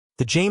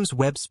The James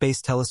Webb Space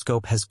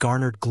Telescope has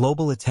garnered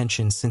global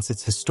attention since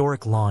its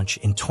historic launch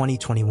in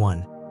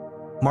 2021,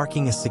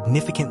 marking a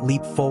significant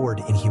leap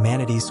forward in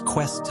humanity's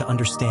quest to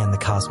understand the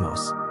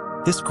cosmos.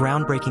 This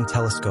groundbreaking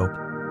telescope,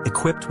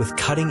 equipped with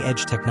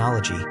cutting-edge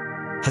technology,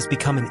 has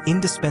become an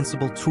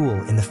indispensable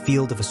tool in the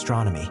field of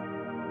astronomy,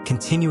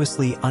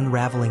 continuously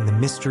unraveling the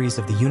mysteries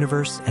of the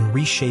universe and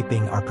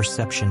reshaping our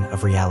perception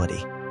of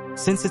reality.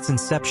 Since its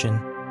inception,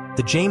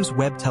 the James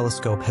Webb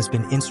Telescope has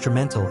been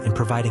instrumental in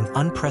providing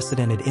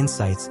unprecedented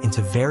insights into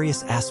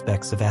various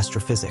aspects of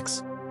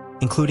astrophysics,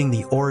 including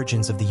the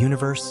origins of the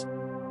universe,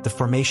 the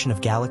formation of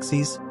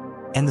galaxies,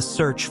 and the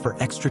search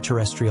for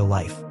extraterrestrial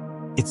life.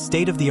 Its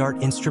state-of-the-art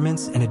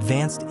instruments and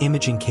advanced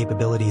imaging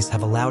capabilities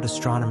have allowed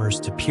astronomers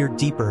to peer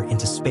deeper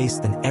into space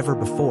than ever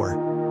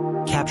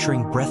before,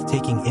 capturing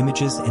breathtaking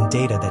images and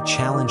data that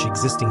challenge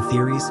existing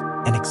theories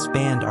and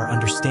expand our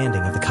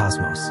understanding of the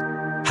cosmos.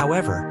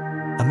 However,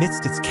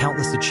 amidst its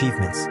countless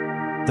achievements,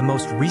 the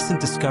most recent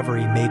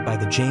discovery made by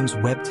the James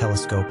Webb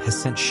Telescope has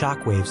sent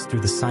shockwaves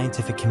through the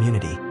scientific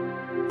community,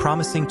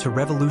 promising to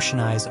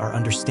revolutionize our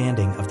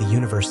understanding of the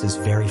universe's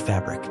very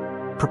fabric.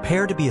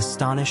 Prepare to be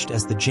astonished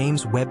as the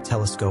James Webb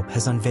Telescope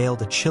has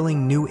unveiled a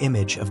chilling new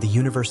image of the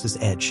universe's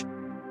edge,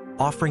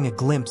 offering a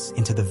glimpse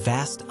into the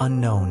vast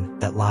unknown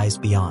that lies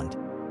beyond.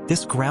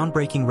 This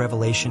groundbreaking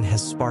revelation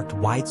has sparked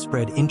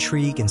widespread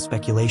intrigue and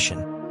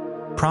speculation,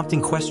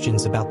 prompting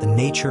questions about the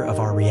nature of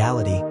our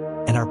reality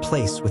and our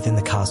place within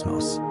the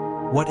cosmos.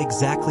 What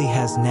exactly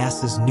has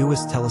NASA's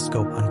newest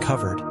telescope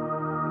uncovered,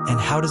 and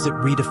how does it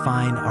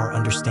redefine our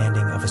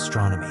understanding of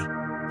astronomy?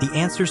 The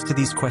answers to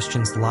these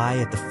questions lie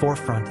at the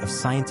forefront of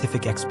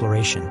scientific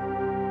exploration,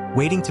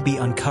 waiting to be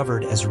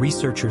uncovered as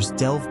researchers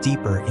delve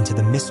deeper into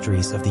the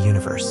mysteries of the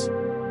universe.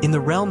 In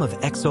the realm of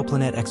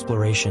exoplanet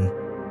exploration,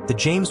 the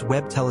James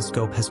Webb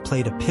Telescope has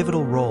played a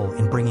pivotal role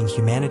in bringing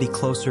humanity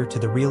closer to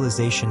the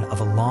realization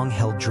of a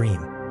long-held dream,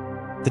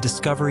 the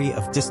discovery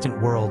of distant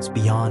worlds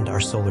beyond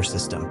our solar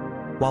system.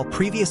 While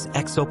previous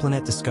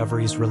exoplanet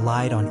discoveries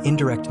relied on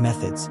indirect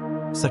methods,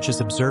 such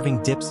as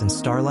observing dips in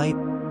starlight,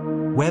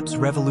 Webb's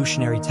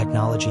revolutionary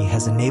technology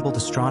has enabled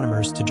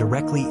astronomers to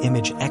directly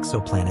image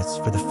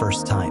exoplanets for the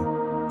first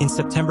time. In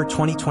September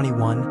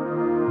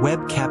 2021,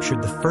 Webb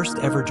captured the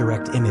first-ever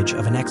direct image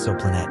of an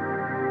exoplanet,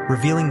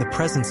 revealing the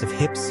presence of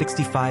HIP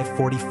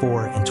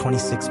 6544 and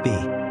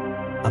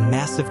 26b, a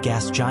massive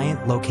gas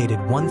giant located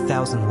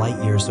 1,000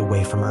 light-years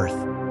away from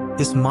Earth.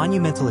 This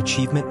monumental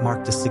achievement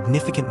marked a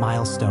significant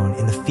milestone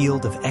in the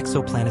field of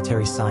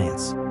exoplanetary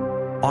science,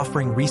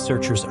 offering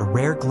researchers a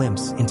rare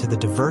glimpse into the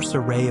diverse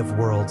array of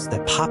worlds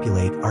that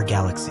populate our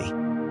galaxy.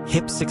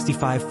 HIP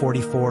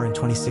 6544 and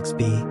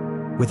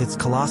 26b, with its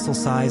colossal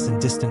size and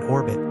distant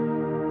orbit,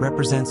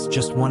 represents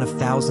just one of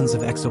thousands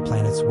of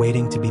exoplanets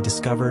waiting to be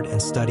discovered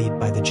and studied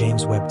by the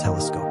James Webb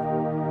Telescope.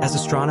 As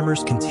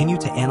astronomers continue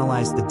to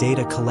analyze the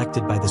data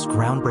collected by this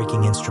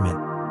groundbreaking instrument,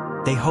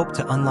 they hope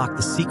to unlock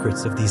the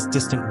secrets of these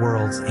distant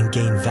worlds and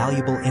gain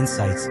valuable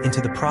insights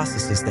into the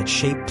processes that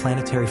shape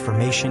planetary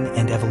formation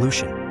and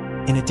evolution.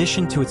 In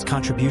addition to its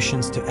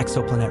contributions to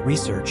exoplanet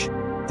research,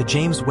 the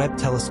James Webb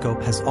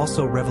Telescope has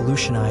also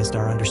revolutionized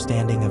our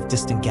understanding of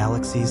distant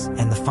galaxies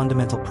and the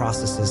fundamental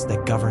processes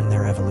that govern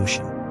their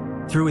evolution.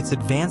 Through its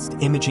advanced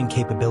imaging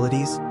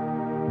capabilities,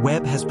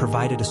 Webb has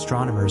provided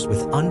astronomers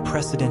with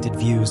unprecedented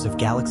views of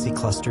galaxy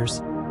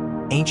clusters,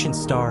 ancient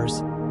stars,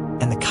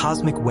 and the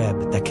cosmic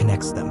web that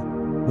connects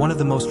them. One of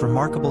the most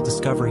remarkable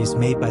discoveries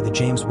made by the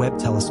James Webb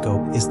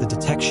Telescope is the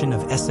detection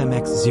of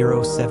SMX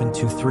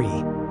 0723,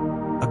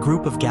 a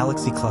group of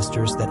galaxy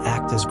clusters that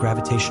act as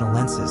gravitational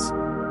lenses,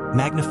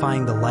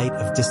 magnifying the light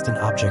of distant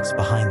objects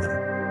behind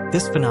them.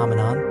 This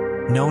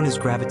phenomenon, known as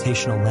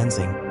gravitational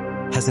lensing,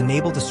 has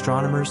enabled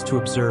astronomers to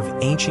observe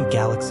ancient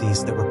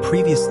galaxies that were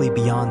previously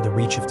beyond the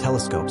reach of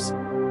telescopes,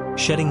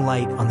 shedding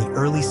light on the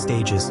early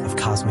stages of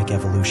cosmic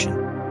evolution.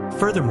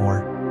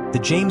 Furthermore, the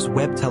James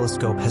Webb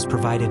Telescope has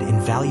provided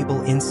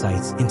invaluable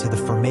insights into the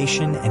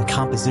formation and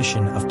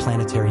composition of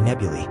planetary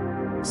nebulae,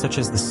 such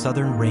as the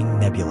Southern Ring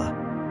Nebula.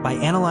 By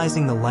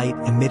analyzing the light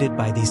emitted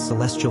by these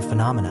celestial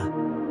phenomena,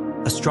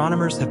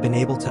 astronomers have been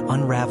able to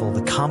unravel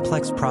the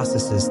complex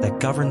processes that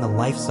govern the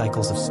life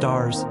cycles of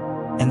stars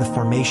and the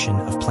formation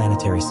of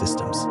planetary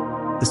systems.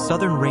 The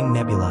Southern Ring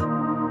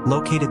Nebula,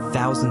 located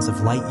thousands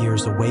of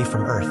light-years away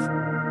from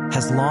Earth,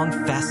 has long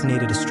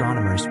fascinated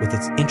astronomers with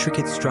its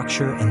intricate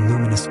structure and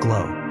luminous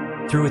glow.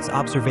 Through its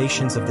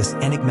observations of this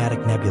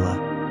enigmatic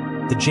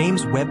nebula, the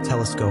James Webb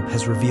Telescope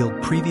has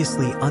revealed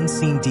previously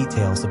unseen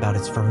details about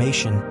its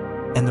formation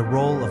and the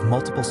role of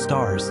multiple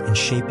stars in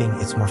shaping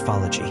its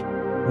morphology.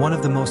 One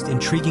of the most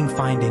intriguing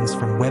findings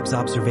from Webb's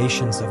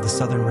observations of the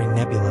Southern Ring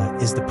Nebula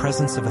is the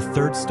presence of a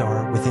third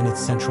star within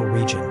its central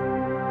region,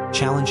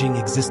 challenging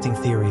existing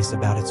theories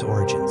about its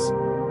origins.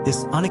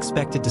 This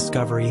unexpected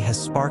discovery has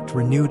sparked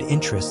renewed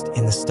interest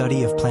in the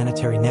study of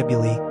planetary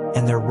nebulae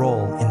and their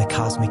role in the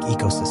cosmic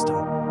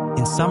ecosystem.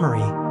 In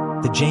summary,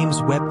 the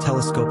James Webb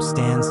Telescope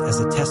stands as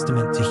a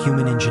testament to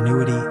human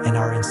ingenuity and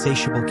our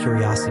insatiable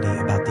curiosity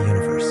about the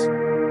universe.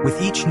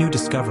 With each new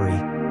discovery,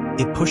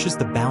 It pushes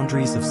the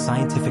boundaries of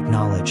scientific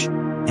knowledge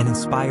and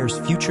inspires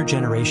future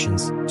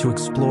generations to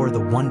explore the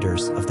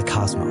wonders of the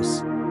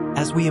cosmos.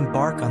 As we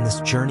embark on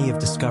this journey of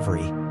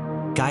discovery,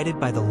 guided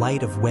by the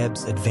light of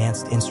Webb's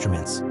advanced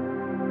instruments,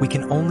 we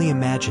can only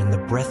imagine the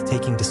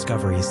breathtaking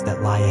discoveries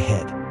that lie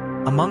ahead.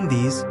 Among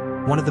these,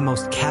 one of the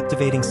most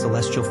captivating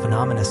celestial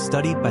phenomena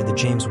studied by the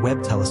James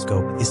Webb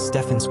Telescope is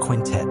Stephan's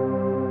Quintet,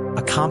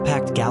 a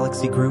compact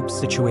galaxy group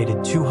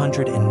situated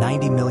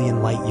 290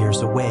 million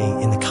light-years away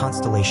in the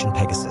constellation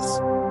Pegasus.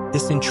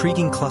 This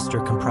intriguing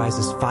cluster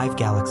comprises 5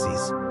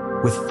 galaxies,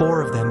 with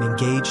 4 of them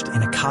engaged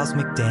in a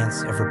cosmic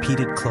dance of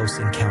repeated close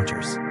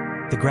encounters.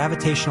 The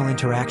gravitational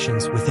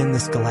interactions within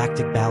this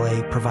galactic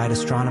ballet provide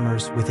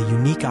astronomers with a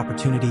unique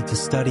opportunity to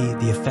study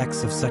the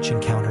effects of such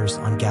encounters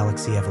on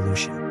galaxy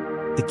evolution.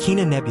 The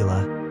Kina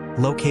Nebula,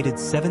 located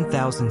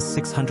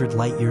 7,600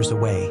 light-years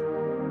away,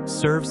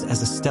 serves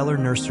as a stellar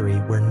nursery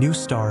where new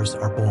stars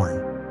are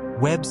born.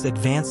 Webb's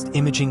advanced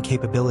imaging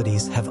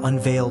capabilities have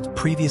unveiled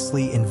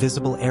previously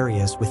invisible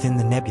areas within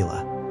the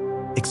nebula,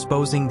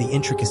 exposing the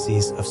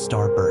intricacies of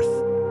star birth.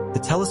 The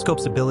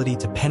telescope's ability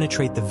to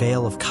penetrate the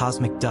veil of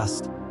cosmic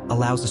dust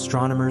allows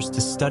astronomers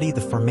to study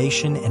the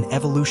formation and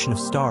evolution of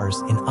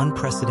stars in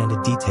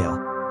unprecedented detail,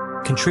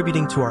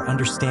 contributing to our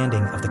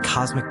understanding of the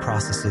cosmic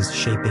processes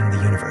shaping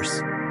the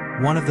universe.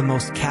 One of the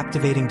most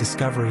captivating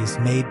discoveries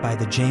made by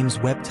the James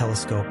Webb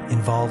Telescope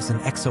involves an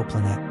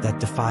exoplanet that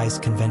defies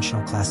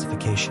conventional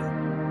classification.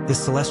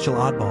 This celestial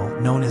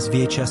oddball, known as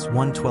VHS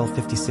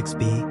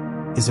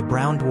 11256b, is a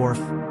brown dwarf,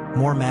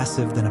 more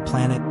massive than a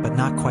planet but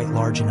not quite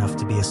large enough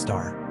to be a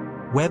star.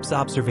 Webb's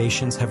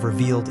observations have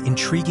revealed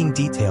intriguing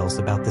details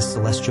about this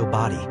celestial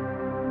body,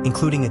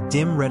 including a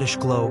dim reddish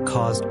glow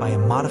caused by a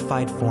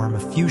modified form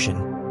of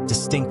fusion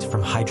distinct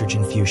from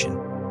hydrogen fusion.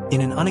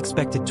 In an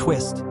unexpected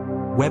twist,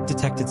 Webb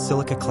detected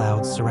silica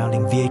clouds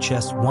surrounding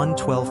VHS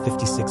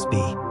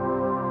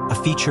 11256b, a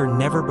feature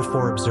never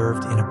before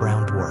observed in a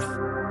brown dwarf.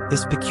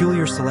 This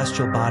peculiar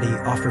celestial body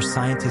offers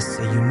scientists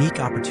a unique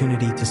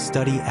opportunity to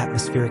study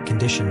atmospheric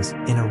conditions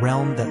in a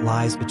realm that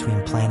lies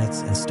between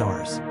planets and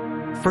stars.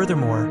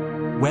 Furthermore,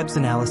 Webb's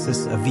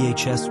analysis of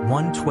VHS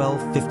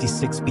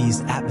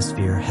 11256b's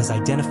atmosphere has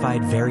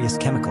identified various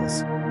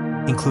chemicals,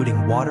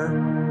 including water,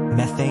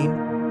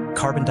 methane,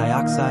 carbon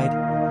dioxide,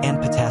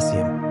 and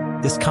potassium.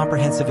 This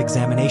comprehensive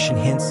examination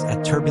hints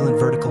at turbulent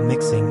vertical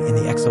mixing in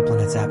the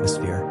exoplanet's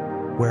atmosphere,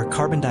 where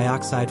carbon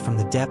dioxide from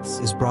the depths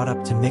is brought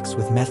up to mix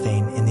with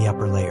methane in the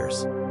upper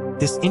layers.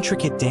 This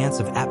intricate dance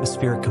of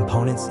atmospheric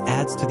components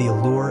adds to the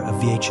allure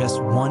of VHS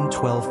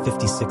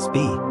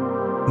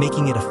 11256b,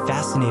 making it a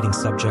fascinating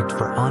subject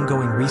for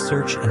ongoing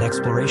research and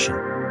exploration.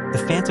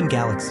 The Phantom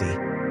Galaxy,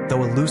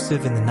 though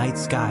elusive in the night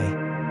sky,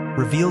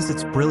 reveals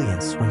its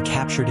brilliance when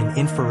captured in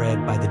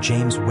infrared by the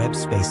James Webb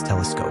Space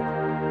Telescope.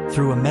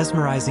 Through a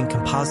mesmerizing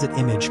composite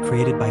image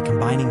created by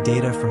combining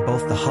data from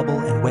both the Hubble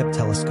and Webb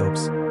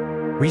telescopes,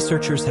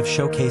 researchers have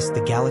showcased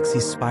the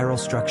galaxy's spiral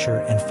structure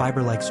and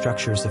fiber-like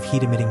structures of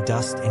heat-emitting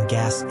dust and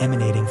gas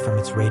emanating from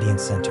its radiant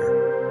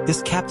center.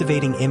 This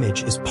captivating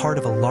image is part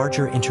of a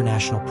larger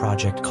international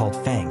project called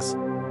FANGS,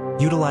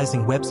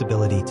 utilizing Webb's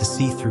ability to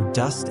see through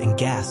dust and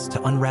gas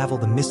to unravel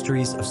the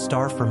mysteries of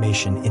star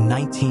formation in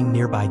 19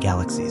 nearby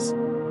galaxies.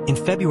 In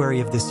February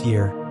of this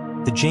year,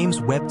 the James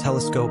Webb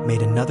Telescope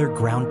made another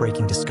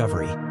groundbreaking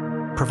discovery,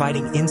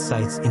 providing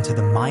insights into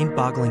the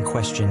mind-boggling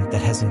question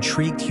that has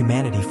intrigued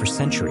humanity for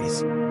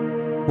centuries.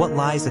 What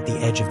lies at the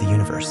edge of the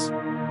universe?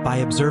 By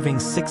observing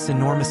 6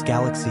 enormous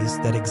galaxies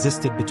that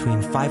existed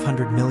between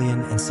 500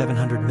 million and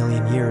 700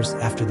 million years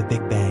after the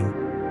Big Bang,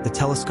 the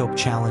telescope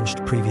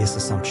challenged previous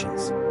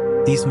assumptions.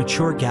 These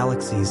mature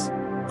galaxies,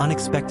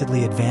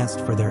 unexpectedly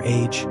advanced for their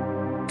age,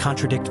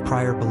 contradict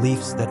prior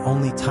beliefs that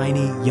only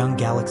tiny, young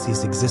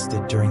galaxies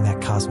existed during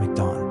that cosmic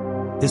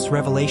dawn. This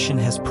revelation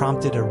has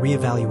prompted a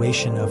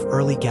reevaluation of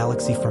early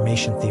galaxy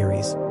formation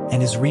theories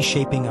and is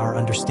reshaping our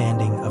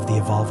understanding of the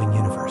evolving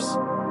universe.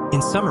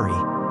 In summary,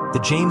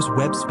 the James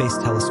Webb Space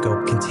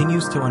Telescope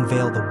continues to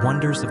unveil the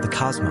wonders of the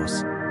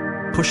cosmos,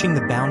 pushing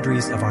the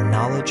boundaries of our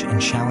knowledge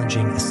and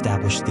challenging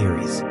established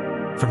theories.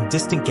 From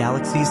distant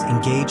galaxies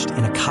engaged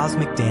in a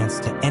cosmic dance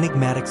to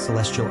enigmatic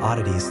celestial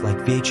oddities like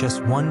VHS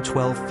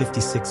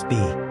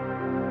 11256b,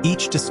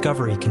 each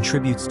discovery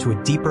contributes to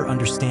a deeper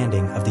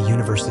understanding of the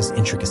universe's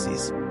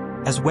intricacies.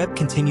 As Webb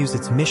continues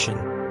its mission,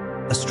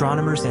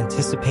 astronomers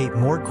anticipate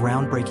more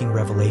groundbreaking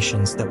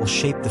revelations that will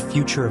shape the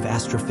future of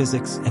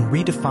astrophysics and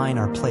redefine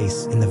our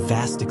place in the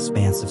vast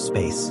expanse of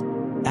space.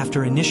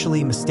 After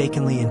initially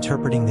mistakenly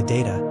interpreting the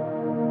data,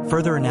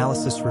 further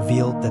analysis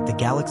revealed that the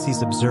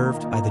galaxies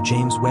observed by the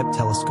James Webb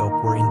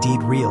Telescope were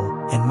indeed real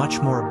and much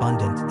more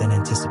abundant than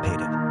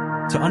anticipated.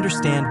 To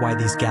understand why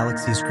these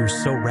galaxies grew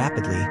so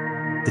rapidly,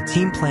 the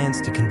team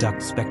plans to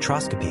conduct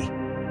spectroscopy,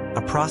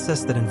 a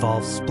process that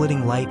involves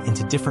splitting light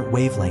into different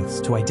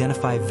wavelengths to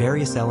identify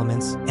various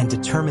elements and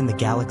determine the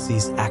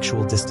galaxy's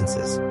actual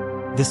distances.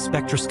 This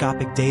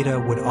spectroscopic data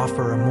would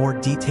offer a more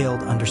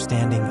detailed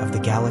understanding of the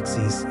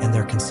galaxies and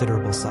their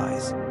considerable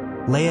size.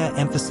 Leia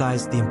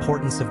emphasized the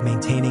importance of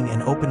maintaining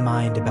an open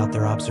mind about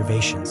their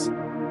observations,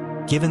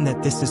 given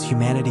that this is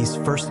humanity's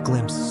first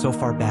glimpse so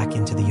far back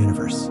into the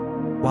universe.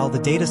 While the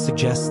data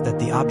suggests that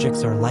the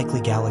objects are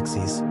likely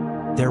galaxies,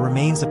 there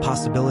remains a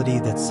possibility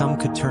that some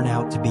could turn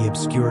out to be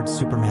obscured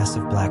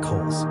supermassive black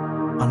holes.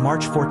 On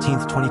March 14,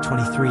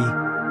 2023,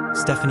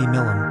 Stephanie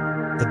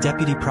Millam, the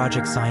deputy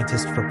project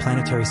scientist for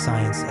planetary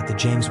science at the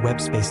James Webb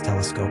Space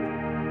Telescope,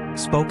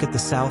 spoke at the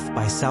South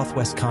by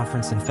Southwest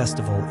Conference and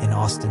Festival in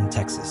Austin,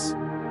 Texas.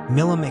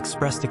 Millam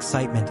expressed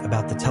excitement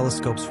about the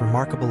telescope's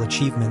remarkable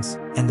achievements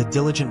and the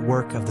diligent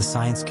work of the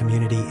science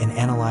community in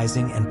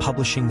analyzing and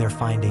publishing their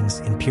findings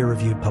in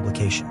peer-reviewed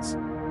publications.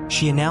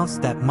 She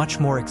announced that much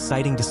more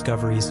exciting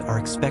discoveries are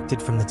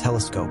expected from the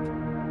telescope,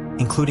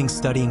 including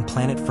studying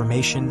planet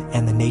formation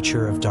and the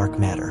nature of dark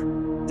matter.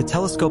 The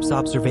telescope's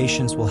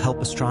observations will help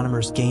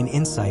astronomers gain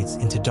insights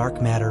into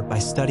dark matter by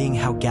studying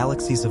how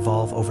galaxies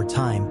evolve over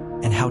time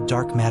and how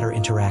dark matter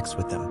interacts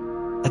with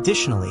them.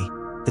 Additionally,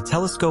 the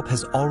telescope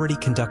has already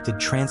conducted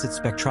transit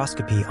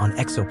spectroscopy on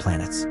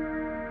exoplanets,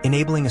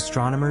 enabling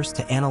astronomers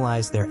to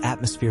analyze their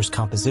atmosphere's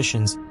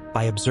compositions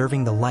by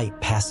observing the light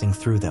passing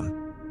through them.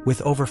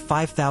 With over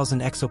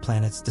 5,000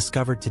 exoplanets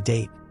discovered to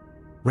date,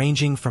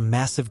 ranging from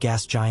massive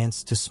gas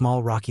giants to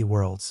small rocky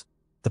worlds,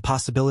 the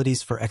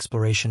possibilities for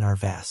exploration are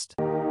vast.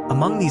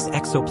 Among these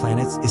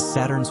exoplanets is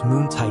Saturn's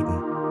moon Titan,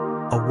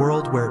 a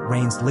world where it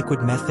rains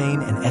liquid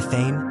methane and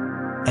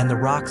ethane, and the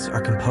rocks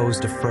are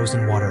composed of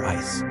frozen water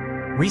ice.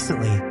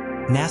 Recently,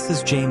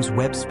 NASA's James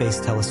Webb Space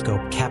Telescope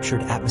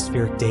captured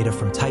atmospheric data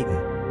from Titan,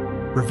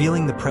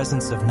 revealing the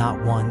presence of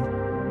not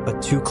one,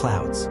 but two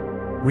clouds.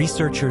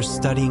 Researchers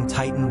studying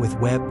Titan with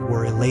Webb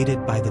were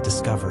elated by the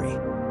discovery,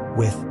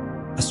 with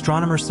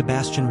astronomer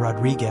Sebastian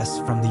Rodriguez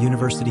from the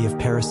University of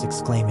Paris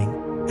exclaiming,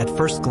 "At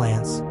first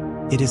glance,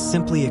 it is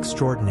simply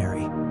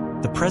extraordinary.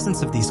 The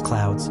presence of these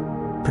clouds,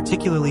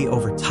 particularly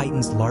over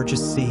Titan's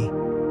largest sea,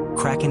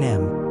 Kraken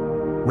M,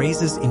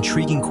 raises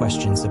intriguing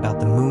questions about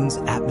the moon's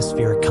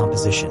atmospheric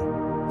composition."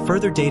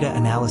 Further data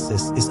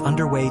analysis is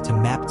underway to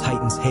map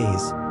Titan's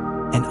haze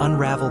and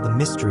unravel the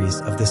mysteries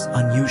of this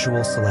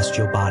unusual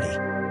celestial body.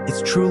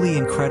 It's truly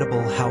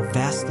incredible how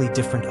vastly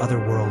different other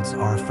worlds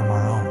are from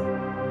our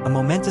own. A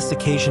momentous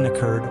occasion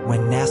occurred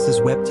when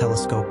NASA's Webb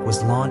telescope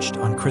was launched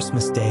on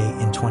Christmas Day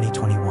in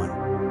 2021.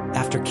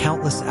 After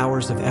countless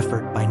hours of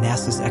effort by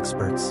NASA's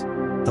experts,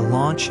 the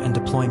launch and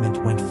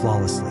deployment went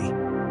flawlessly.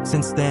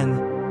 Since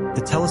then,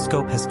 the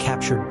telescope has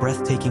captured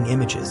breathtaking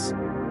images,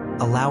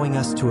 allowing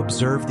us to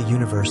observe the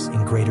universe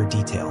in greater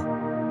detail.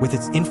 With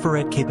its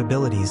infrared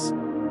capabilities,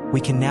 we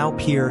can now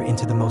peer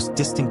into the most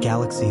distant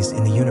galaxies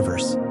in the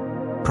universe,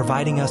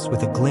 providing us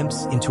with a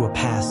glimpse into a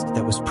past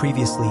that was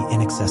previously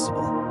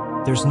inaccessible.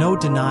 There's no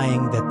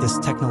denying that this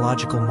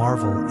technological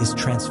marvel is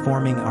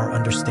transforming our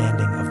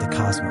understanding of the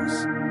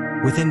cosmos.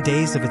 Within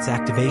days of its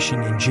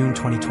activation in June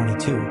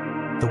 2022,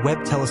 the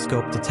Webb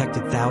telescope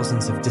detected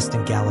thousands of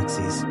distant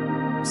galaxies,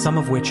 some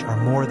of which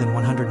are more than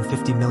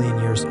 150 million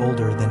years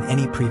older than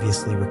any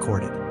previously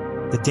recorded.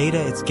 The data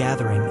it's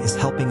gathering is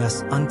helping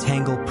us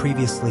untangle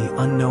previously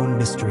unknown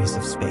mysteries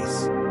of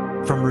space.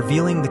 From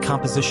revealing the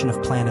composition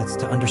of planets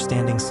to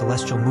understanding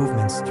celestial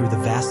movements through the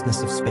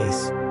vastness of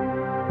space,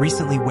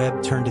 recently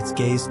Webb turned its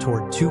gaze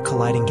toward two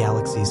colliding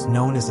galaxies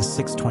known as a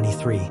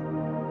 623,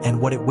 and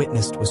what it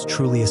witnessed was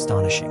truly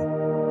astonishing.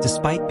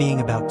 Despite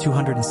being about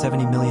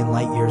 270 million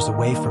light-years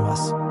away from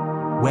us,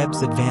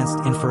 Webb's advanced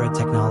infrared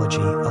technology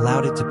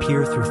allowed it to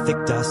peer through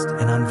thick dust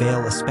and unveil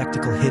a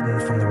spectacle hidden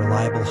from the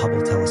reliable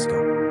Hubble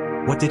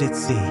telescope. What did it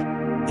see?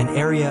 An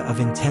area of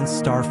intense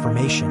star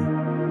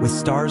formation, with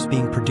stars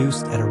being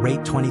produced at a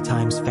rate 20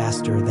 times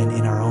faster than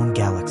in our own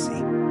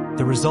galaxy.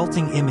 The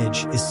resulting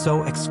image is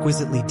so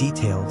exquisitely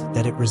detailed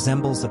that it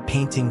resembles a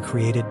painting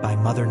created by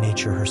Mother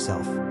Nature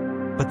herself.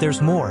 But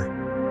there's more.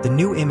 The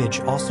new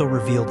image also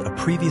revealed a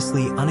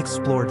previously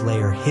unexplored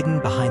layer hidden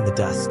behind the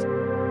dust,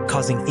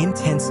 causing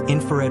intense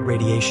infrared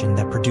radiation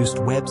that produced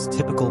Webb's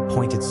typical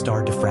pointed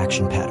star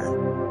diffraction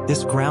pattern.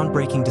 This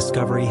groundbreaking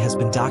discovery has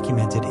been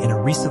documented in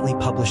a recently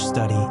published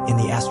study in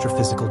the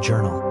Astrophysical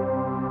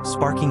Journal,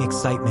 sparking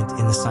excitement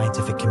in the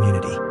scientific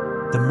community.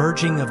 The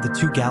merging of the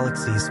two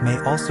galaxies may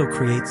also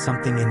create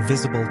something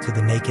invisible to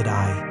the naked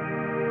eye,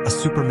 a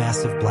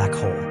supermassive black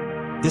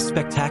hole. This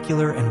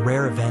spectacular and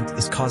rare event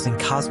is causing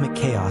cosmic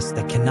chaos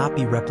that cannot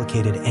be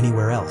replicated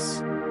anywhere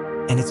else.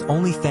 And it's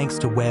only thanks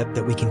to Webb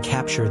that we can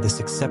capture this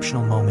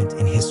exceptional moment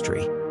in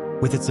history.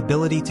 With its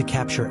ability to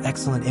capture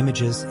excellent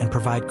images and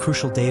provide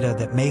crucial data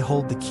that may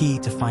hold the key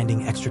to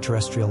finding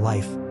extraterrestrial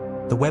life,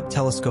 the Webb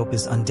telescope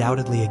is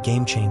undoubtedly a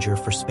game-changer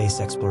for space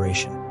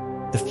exploration.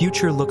 The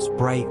future looks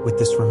bright with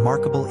this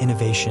remarkable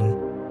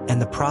innovation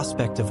and the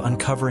prospect of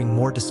uncovering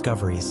more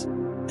discoveries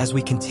as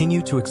we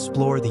continue to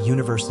explore the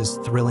universe's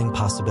thrilling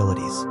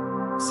possibilities.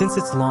 Since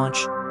its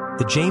launch,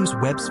 the James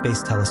Webb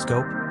Space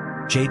Telescope,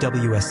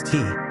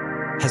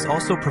 JWST, has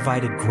also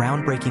provided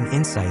groundbreaking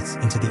insights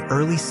into the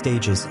early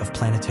stages of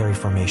planetary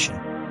formation.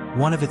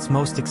 One of its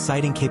most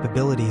exciting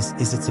capabilities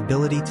is its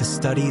ability to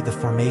study the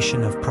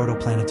formation of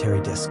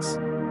protoplanetary disks,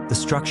 the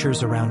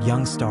structures around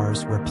young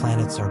stars where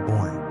planets are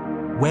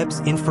born.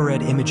 Webb's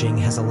infrared imaging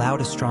has allowed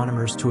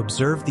astronomers to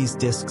observe these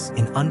disks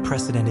in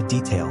unprecedented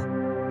detail,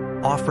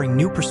 offering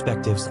new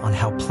perspectives on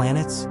how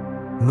planets,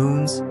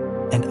 moons,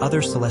 and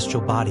other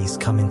celestial bodies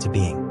come into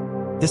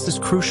being. This is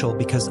crucial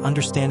because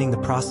understanding the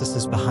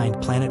processes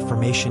behind planet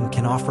formation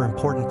can offer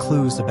important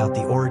clues about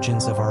the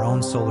origins of our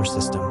own solar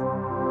system,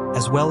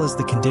 as well as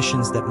the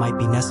conditions that might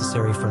be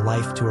necessary for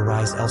life to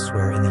arise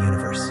elsewhere in the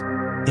universe.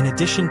 In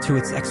addition to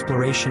its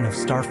exploration of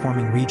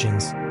star-forming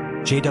regions,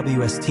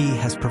 JWST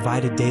has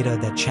provided data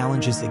that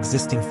challenges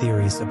existing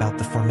theories about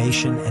the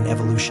formation and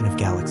evolution of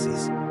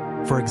galaxies.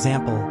 For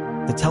example,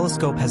 the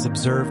telescope has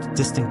observed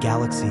distant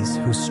galaxies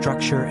whose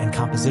structure and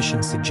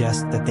composition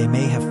suggest that they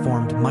may have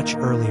formed much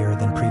earlier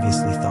than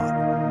previously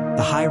thought.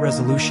 The high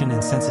resolution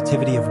and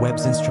sensitivity of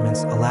Webb's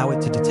instruments allow it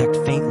to detect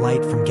faint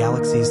light from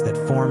galaxies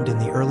that formed in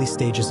the early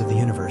stages of the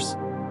universe,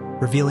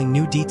 revealing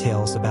new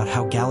details about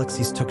how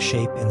galaxies took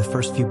shape in the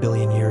first few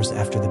billion years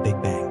after the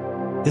Big Bang.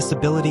 This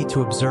ability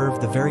to observe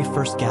the very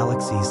first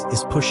galaxies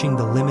is pushing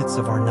the limits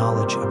of our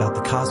knowledge about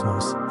the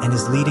cosmos and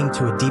is leading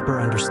to a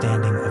deeper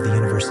understanding of the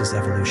universe's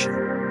evolution.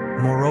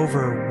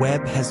 Moreover,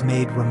 Webb has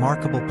made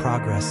remarkable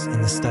progress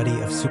in the study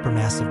of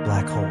supermassive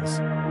black holes.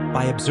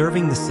 By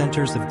observing the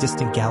centers of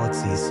distant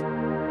galaxies,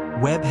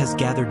 Webb has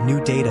gathered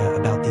new data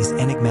about these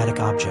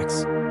enigmatic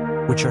objects,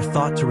 which are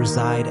thought to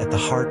reside at the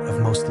heart of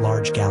most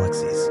large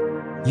galaxies.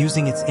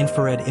 Using its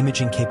infrared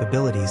imaging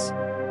capabilities,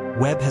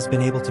 Webb has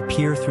been able to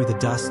peer through the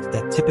dust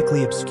that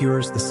typically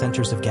obscures the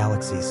centers of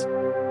galaxies,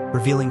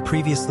 revealing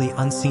previously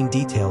unseen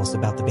details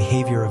about the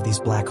behavior of these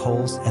black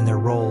holes and their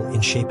role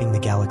in shaping the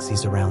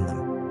galaxies around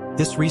them.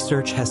 This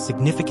research has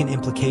significant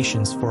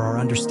implications for our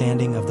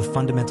understanding of the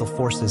fundamental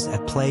forces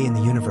at play in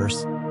the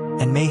universe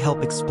and may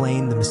help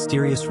explain the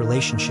mysterious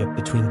relationship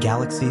between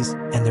galaxies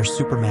and their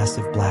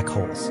supermassive black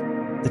holes.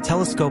 The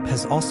telescope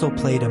has also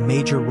played a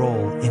major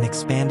role in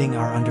expanding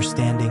our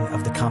understanding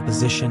of the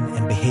composition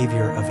and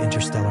behavior of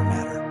interstellar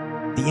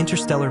matter. The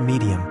interstellar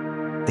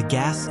medium, the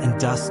gas and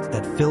dust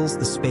that fills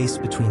the space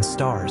between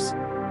stars,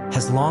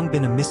 has long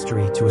been a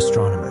mystery to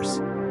astronomers.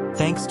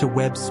 Thanks to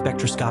Webb's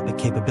spectroscopic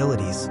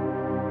capabilities,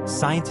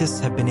 scientists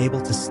have been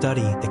able to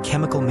study the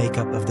chemical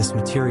makeup of this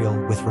material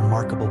with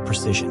remarkable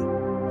precision.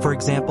 For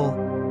example,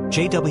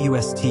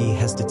 JWST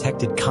has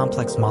detected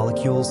complex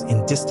molecules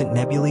in distant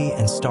nebulae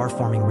and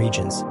star-forming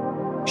regions,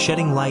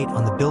 shedding light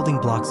on the building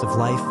blocks of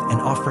life and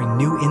offering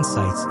new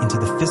insights into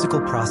the physical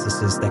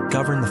processes that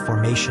govern the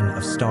formation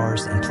of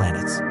stars and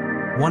planets.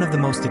 One of the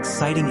most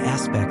exciting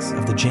aspects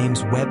of the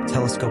James Webb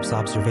Telescope's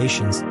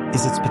observations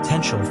is its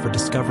potential for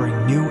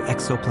discovering new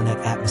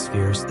exoplanet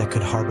atmospheres that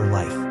could harbor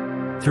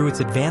life. Through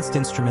its advanced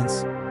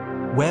instruments,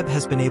 Webb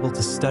has been able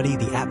to study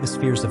the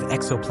atmospheres of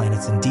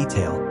exoplanets in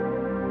detail,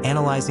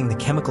 analyzing the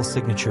chemical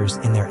signatures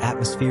in their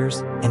atmospheres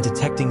and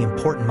detecting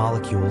important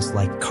molecules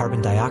like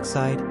carbon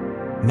dioxide,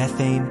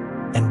 methane,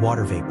 and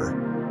water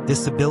vapor.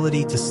 This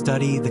ability to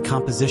study the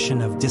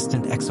composition of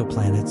distant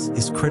exoplanets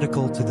is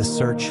critical to the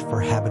search for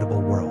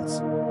habitable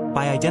worlds.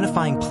 By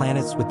identifying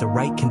planets with the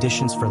right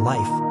conditions for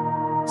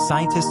life,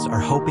 scientists are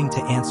hoping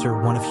to answer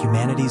one of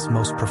humanity's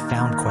most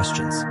profound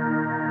questions.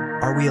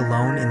 Are we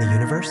alone in the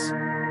universe?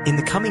 In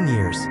the coming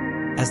years,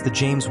 as the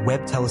James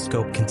Webb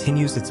Telescope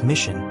continues its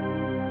mission,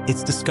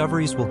 its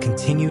discoveries will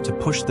continue to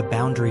push the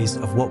boundaries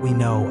of what we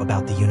know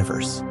about the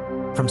universe.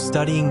 From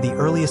studying the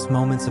earliest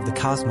moments of the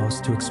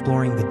cosmos to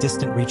exploring the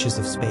distant reaches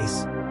of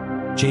space,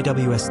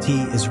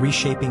 JWST is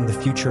reshaping the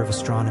future of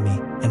astronomy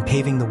and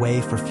paving the way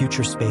for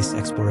future space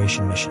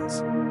exploration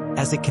missions.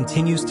 As it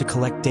continues to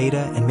collect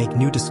data and make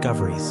new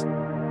discoveries,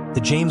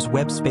 the James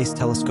Webb Space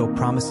Telescope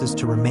promises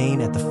to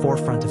remain at the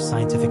forefront of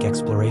scientific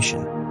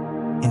exploration,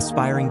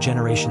 inspiring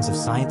generations of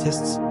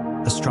scientists,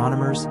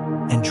 astronomers,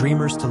 and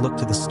dreamers to look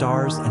to the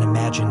stars and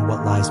imagine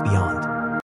what lies beyond.